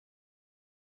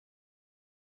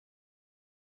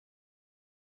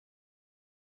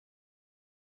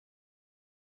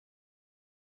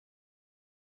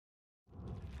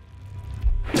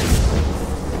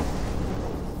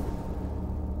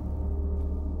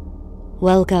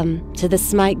Welcome to the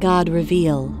SMITE God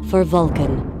reveal for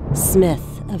Vulcan,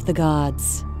 smith of the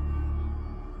gods.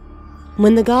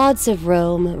 When the gods of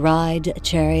Rome ride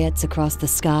chariots across the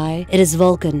sky, it is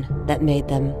Vulcan that made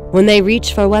them. When they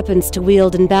reach for weapons to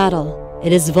wield in battle,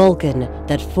 it is Vulcan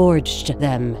that forged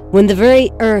them. When the very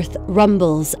earth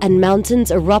rumbles and mountains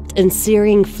erupt in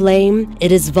searing flame,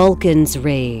 it is Vulcan's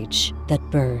rage that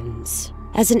burns.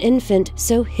 As an infant,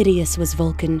 so hideous was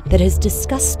Vulcan that his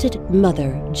disgusted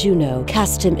mother, Juno,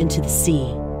 cast him into the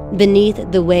sea. Beneath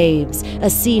the waves, a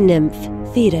sea nymph,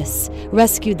 Thetis,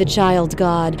 rescued the child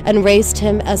god and raised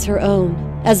him as her own.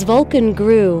 As Vulcan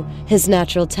grew, his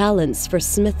natural talents for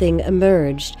smithing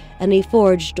emerged, and he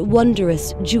forged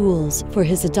wondrous jewels for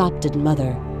his adopted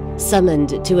mother.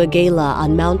 Summoned to a gala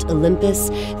on Mount Olympus,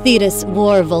 Thetis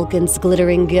wore Vulcan's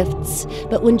glittering gifts,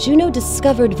 but when Juno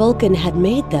discovered Vulcan had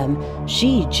made them,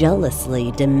 she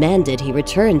jealously demanded he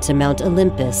return to Mount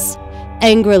Olympus.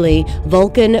 Angrily,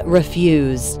 Vulcan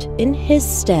refused. In his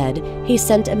stead, he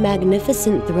sent a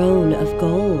magnificent throne of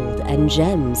gold and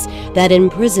gems that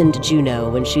imprisoned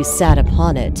Juno when she sat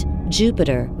upon it.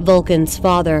 Jupiter, Vulcan's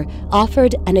father,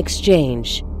 offered an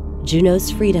exchange: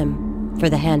 Juno's freedom for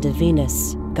the hand of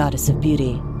Venus, goddess of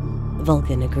beauty.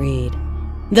 Vulcan agreed.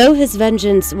 Though his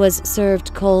vengeance was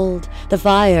served cold, the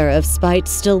fire of spite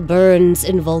still burns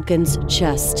in Vulcan's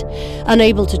chest.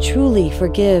 Unable to truly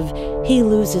forgive, he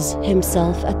loses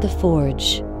himself at the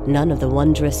forge. None of the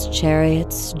wondrous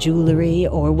chariots, jewelry,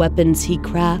 or weapons he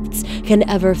crafts can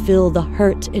ever fill the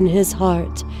hurt in his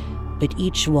heart, but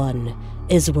each one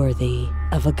is worthy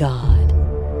of a god.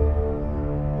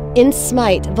 In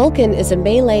SMITE, Vulcan is a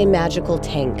melee magical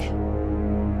tank.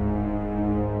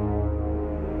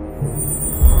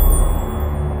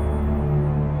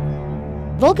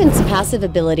 Vulcan's passive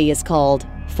ability is called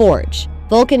Forge.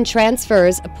 Vulcan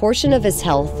transfers a portion of his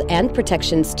health and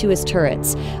protections to his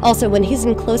turrets. Also, when he's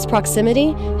in close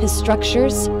proximity, his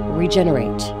structures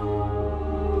regenerate.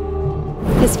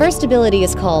 His first ability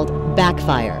is called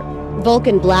Backfire.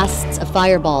 Vulcan blasts a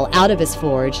fireball out of his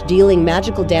forge, dealing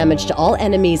magical damage to all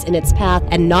enemies in its path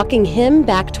and knocking him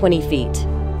back 20 feet.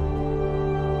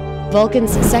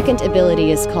 Vulcan's second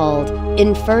ability is called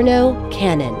Inferno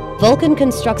Cannon. Vulcan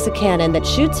constructs a cannon that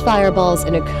shoots fireballs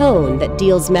in a cone that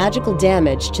deals magical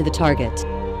damage to the target.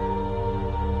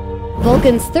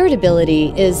 Vulcan's third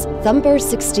ability is Thumper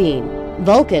 16.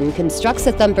 Vulcan constructs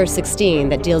a Thumper 16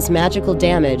 that deals magical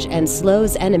damage and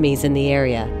slows enemies in the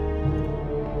area.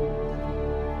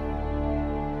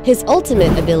 His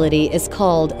ultimate ability is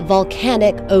called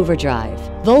Volcanic Overdrive.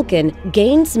 Vulcan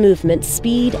gains movement,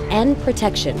 speed, and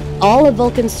protection. All of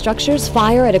Vulcan's structures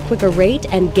fire at a quicker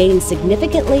rate and gain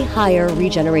significantly higher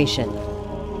regeneration.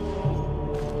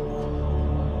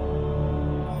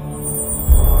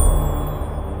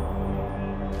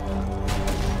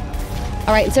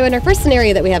 Alright, so in our first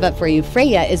scenario that we have up for you,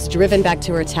 Freya is driven back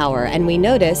to her tower, and we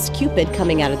notice Cupid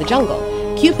coming out of the jungle.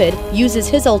 Cupid uses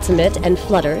his ultimate and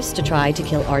flutters to try to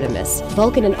kill Artemis.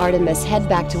 Vulcan and Artemis head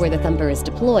back to where the Thumper is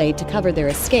deployed to cover their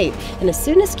escape, and as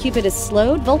soon as Cupid is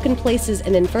slowed, Vulcan places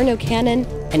an Inferno Cannon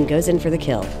and goes in for the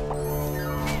kill.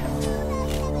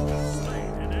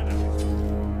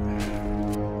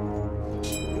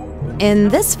 In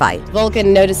this fight,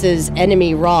 Vulcan notices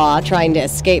enemy Ra trying to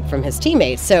escape from his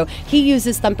teammates, so he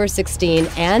uses Thumper 16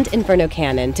 and Inferno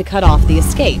Cannon to cut off the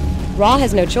escape. Ra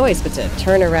has no choice but to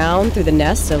turn around through the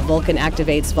nest, so Vulcan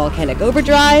activates Volcanic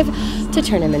Overdrive to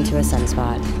turn him into a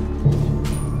sunspot.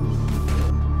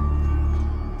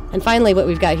 And finally, what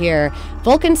we've got here,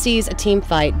 Vulcan sees a team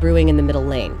fight brewing in the middle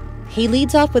lane. He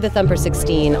leads off with a Thumper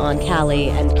 16 on Kali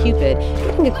and Cupid,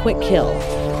 getting a quick kill.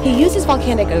 He uses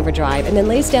Volcanic Overdrive and then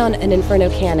lays down an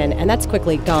Inferno Cannon, and that's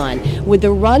quickly gone. With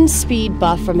the run speed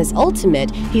buff from his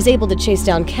ultimate, he's able to chase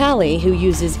down Kali, who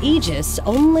uses Aegis,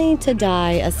 only to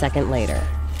die a second later.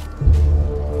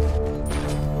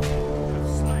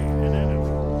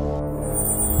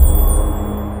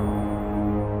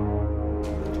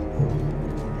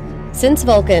 Since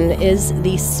Vulcan is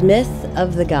the smith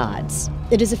of the gods,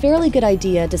 it is a fairly good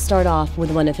idea to start off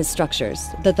with one of his structures,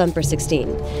 the Thumper 16.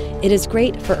 It is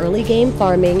great for early game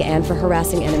farming and for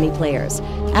harassing enemy players.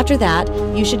 After that,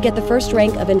 you should get the first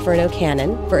rank of Inferno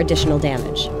Cannon for additional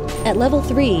damage. At level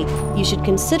 3, you should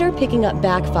consider picking up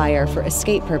Backfire for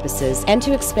escape purposes and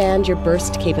to expand your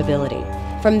burst capability.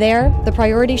 From there, the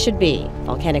priority should be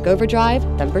Volcanic Overdrive,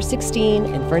 Thumper 16,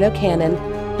 Inferno Cannon,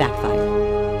 Backfire.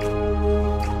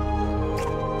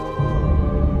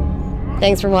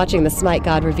 Thanks for watching the SMITE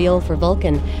God reveal for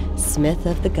Vulcan, smith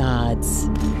of the gods.